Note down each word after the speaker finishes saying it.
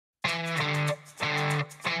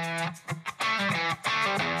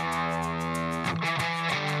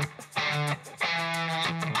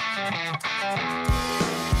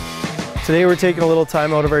Today we're taking a little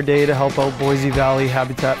time out of our day to help out Boise Valley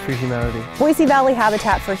Habitat for Humanity. Boise Valley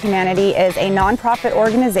Habitat for Humanity is a nonprofit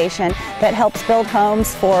organization that helps build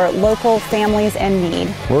homes for local families in need.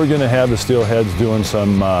 We're going to have the steelheads doing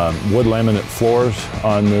some wood laminate floors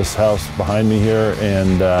on this house behind me here,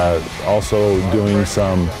 and also doing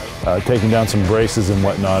some taking down some braces and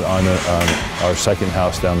whatnot on our second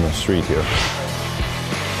house down the street here.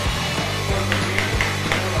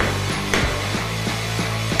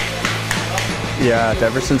 Yeah,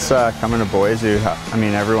 ever since coming to Boise, I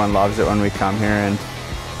mean, everyone loves it when we come here, and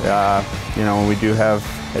you know, when we do have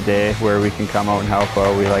a day where we can come out and help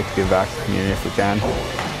out, we like to give back to the community if we can.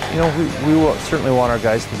 You know, we will certainly want our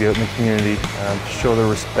guys to be out in the community, to show their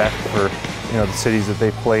respect for, you know, the cities that they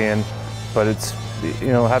play in. But it's, you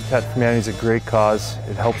know, Habitat for Humanity is a great cause.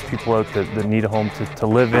 It helps people out that need a home to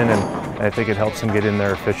live in, and I think it helps them get in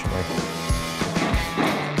there efficiently.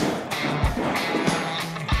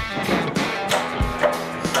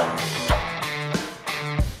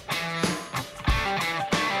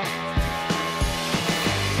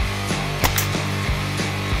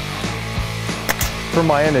 From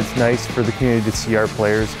my end, it's nice for the community to see our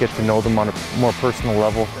players, get to know them on a more personal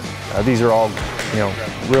level. These are all, you know,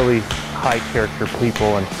 really high character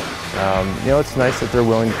people, and you know, it's nice that they're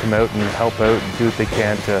willing to come out and help out and do what they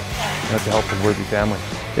can to, you know, to help a worthy family.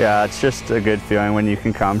 Yeah, it's just a good feeling when you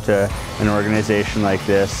can come to an organization like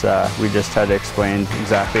this. We just had to explain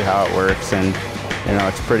exactly how it works, and you know,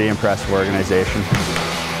 it's a pretty impressive organization.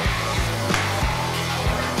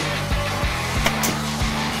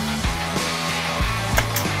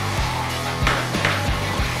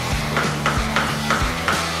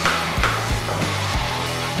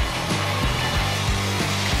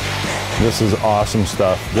 This is awesome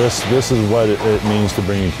stuff. This is what it means to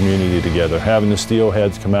bring a community together. Having the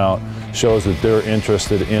steelheads come out shows that they're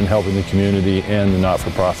interested in helping the community and the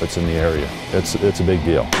not-for-profits in the area. It's a big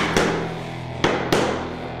deal.